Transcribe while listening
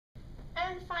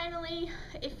then finally,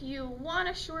 if you want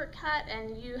a shortcut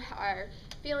and you are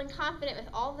feeling confident with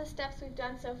all the steps we've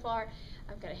done so far,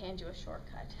 I'm going to hand you a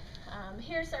shortcut.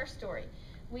 Here's our story.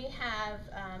 We have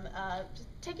a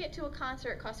ticket to a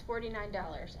concert costs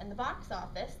 $49, and the box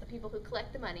office, the people who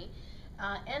collect the money,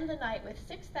 end the night with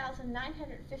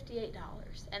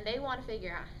 $6,958, and they want to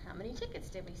figure out how many tickets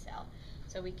did we sell.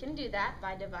 So we can do that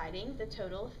by dividing the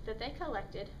total that they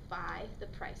collected by the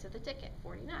price of the ticket,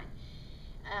 $49.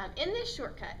 In this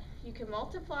shortcut, you can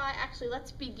multiply, actually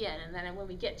let's begin, and then when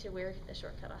we get to where the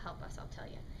shortcut will help us, I'll tell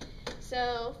you.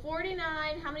 So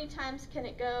 49, how many times can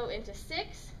it go into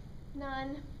 6?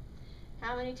 None.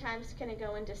 How many times can it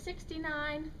go into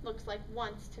 69? Looks like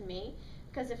once to me,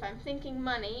 because if I'm thinking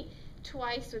money,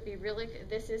 twice would be really,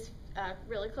 this is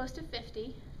really close to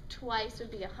 50. Twice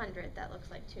would be 100. That looks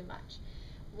like too much.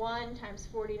 1 times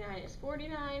 49 is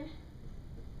 49.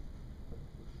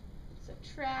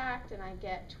 Subtract, and I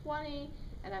get 20,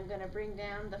 and I'm going to bring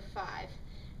down the 5.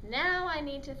 Now I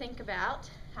need to think about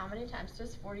how many times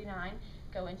does 49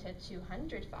 go into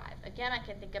 205. Again, I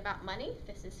can think about money.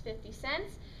 This is 50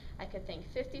 cents. I could think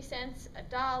 50 cents,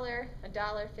 $1,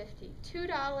 $1.50,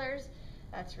 $2.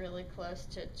 That's really close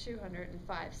to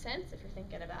 205 cents if you're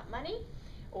thinking about money.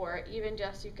 Or even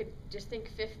just, you could just think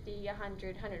 50,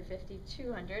 100, 150,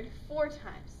 200, 4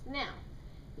 times. Now,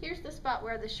 here's the spot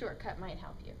where the shortcut might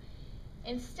help you.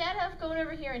 Instead of going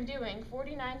over here and doing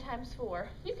 49 times 4,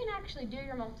 you can actually do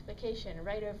your multiplication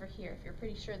right over here if you're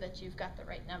pretty sure that you've got the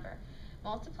right number.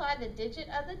 Multiply the digit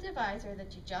of the divisor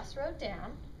that you just wrote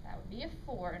down, that would be a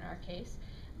 4 in our case,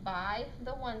 by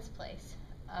the ones place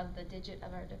of the digit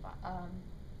of our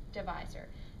divisor.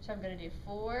 So I'm going to do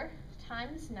 4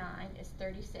 times 9 is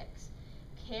 36.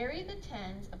 Carry the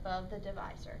tens above the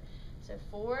divisor. So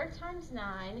 4 times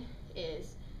 9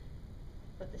 is,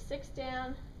 put the 6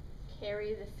 down,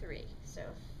 carry the 3. So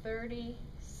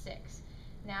 36.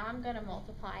 Now I'm going to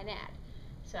multiply and add.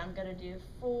 So I'm going to do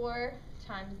 4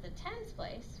 times the tens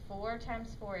place. 4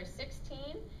 times 4 is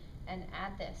 16. And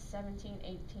add this, 17,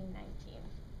 18, 19.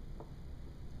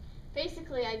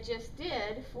 Basically, I just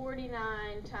did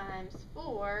 49 times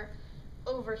 4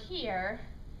 over here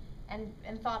and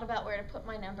thought about where to put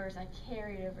my numbers. I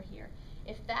carried over here.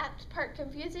 If that part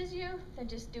confuses you, then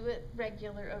just do it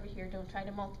regular over here. Don't try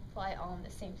to multiply all in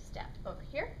the same step over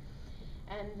here.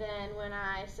 And then when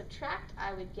I subtract,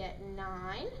 I would get 9.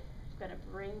 I'm going to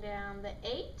bring down the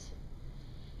 8.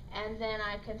 And then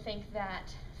I can think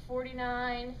that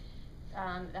 49,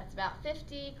 that's about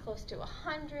 50, close to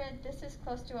 100. This is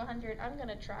close to 100. I'm going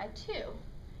to try 2.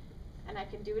 And I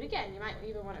can do it again. You might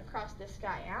even want to cross this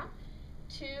guy out.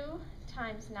 2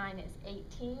 times 9 is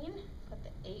 18. Put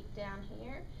the 8 down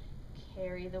here.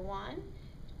 Carry the 1.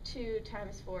 2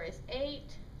 times 4 is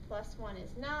 8. Plus 1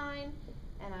 is 9.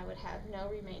 And I would have no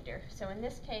remainder. So in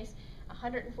this case,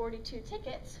 142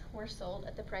 tickets were sold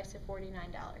at the price of $49.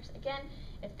 Again,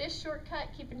 if this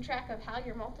shortcut, keeping track of how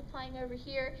you're multiplying over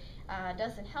here,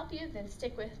 doesn't help you, then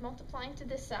stick with multiplying to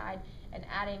this side and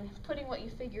adding, putting what you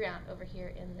figure out over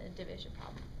here in the division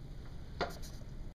problem.